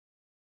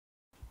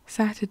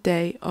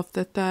Saturday of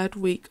the third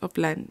week of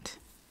Lent.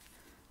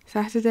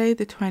 Saturday,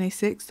 the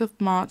 26th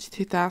of March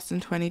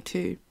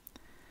 2022.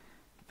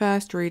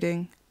 First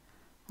reading.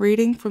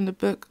 Reading from the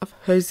book of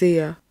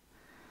Hosea.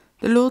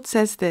 The Lord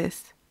says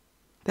this: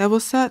 They will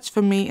search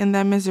for me in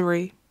their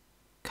misery.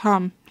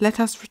 Come, let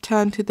us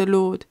return to the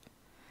Lord.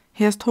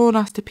 He has torn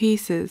us to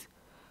pieces,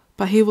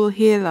 but he will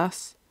heal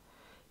us.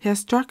 He has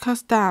struck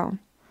us down,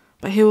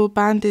 but he will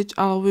bandage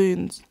our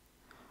wounds.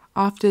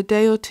 After a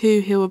day or two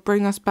he will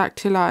bring us back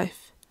to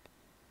life.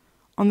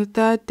 On the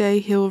third day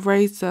he will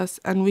raise us,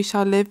 and we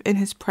shall live in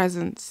his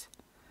presence.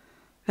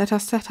 Let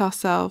us set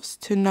ourselves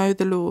to know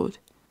the Lord.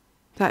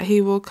 That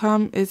he will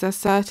come is as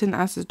certain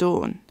as the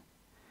dawn.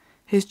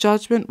 His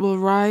judgment will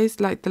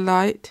rise like the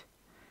light.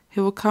 He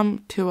will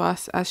come to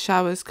us as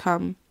showers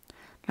come,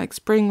 like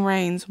spring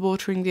rains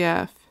watering the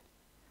earth.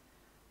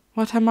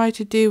 What am I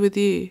to do with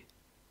you,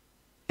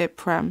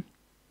 Ephraim?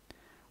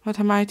 What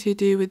am I to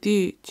do with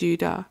you,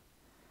 Judah?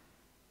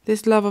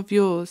 This love of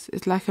yours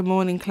is like a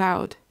morning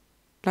cloud,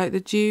 like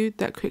the dew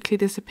that quickly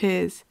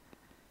disappears.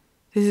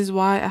 This is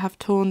why I have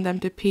torn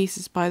them to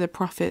pieces by the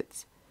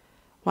prophets,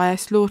 why I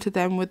slaughter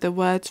them with the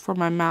words from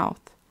my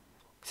mouth.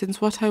 Since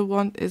what I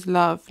want is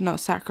love, not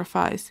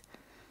sacrifice,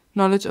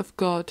 knowledge of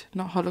God,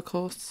 not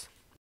holocausts.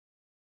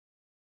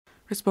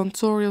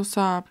 Responsorial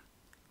Psalm.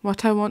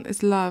 What I want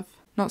is love,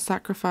 not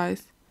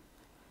sacrifice.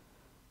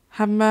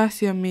 Have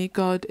mercy on me,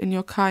 God, in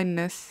your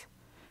kindness.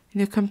 In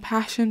your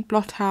compassion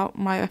blot out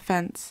my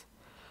offence.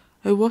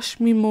 O wash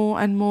me more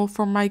and more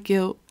from my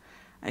guilt,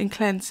 and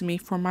cleanse me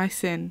from my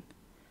sin.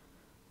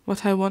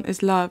 What I want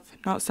is love,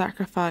 not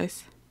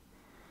sacrifice.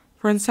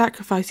 For in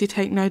sacrifice you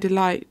take no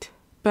delight.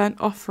 Burnt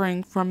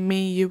offering from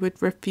me you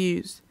would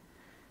refuse.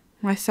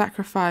 My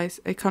sacrifice,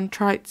 a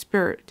contrite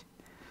spirit,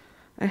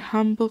 a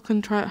humble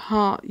contrite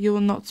heart you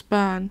will not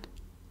spurn.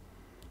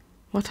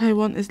 What I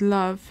want is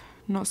love,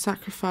 not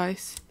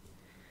sacrifice.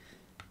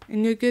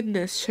 In your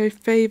goodness show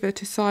favour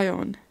to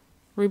Zion.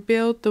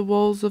 Rebuild the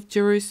walls of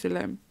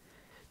Jerusalem.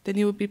 Then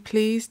you will be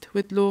pleased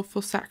with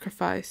lawful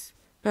sacrifice,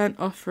 burnt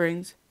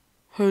offerings,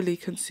 wholly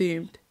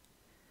consumed.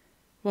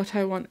 What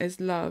I want is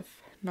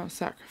love, not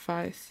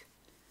sacrifice.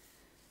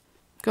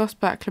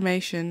 Gospel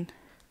acclamation.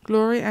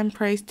 Glory and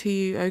praise to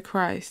you, O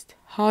Christ.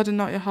 Harden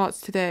not your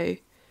hearts today,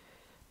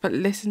 but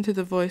listen to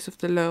the voice of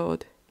the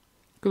Lord.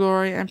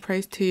 Glory and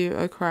praise to you,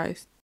 O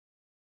Christ.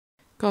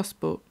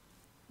 Gospel.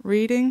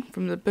 Reading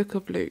from the book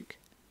of Luke.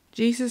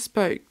 Jesus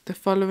spoke the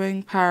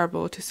following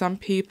parable to some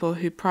people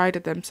who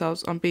prided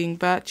themselves on being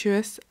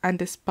virtuous and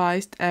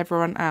despised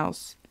everyone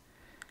else.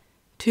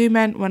 2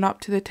 men went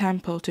up to the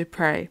temple to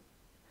pray.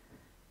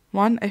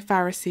 One a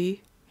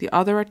Pharisee, the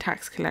other a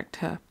tax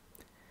collector.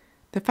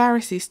 The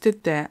Pharisee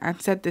stood there and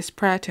said this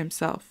prayer to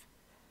himself: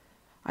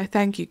 I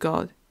thank you,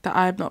 God, that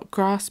I am not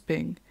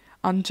grasping,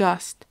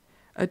 unjust,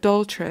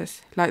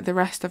 adulterous like the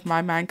rest of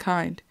my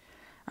mankind,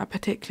 and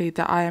particularly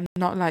that I am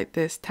not like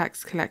this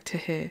tax collector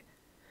here.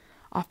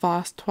 I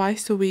fast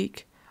twice a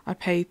week, I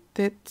pay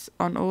tithes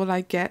on all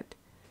I get.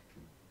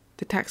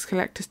 The tax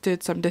collector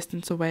stood some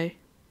distance away,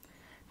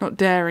 not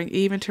daring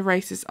even to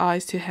raise his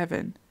eyes to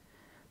heaven,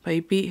 but he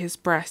beat his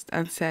breast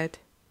and said,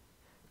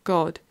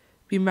 God,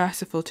 be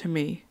merciful to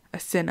me, a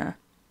sinner.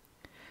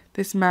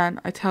 This man,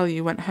 I tell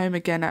you, went home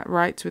again at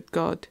rights with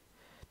God,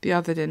 the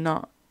other did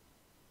not.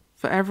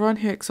 For everyone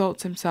who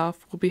exalts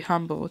himself will be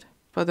humbled,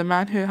 but the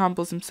man who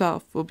humbles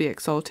himself will be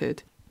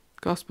exalted.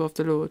 Gospel of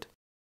the Lord.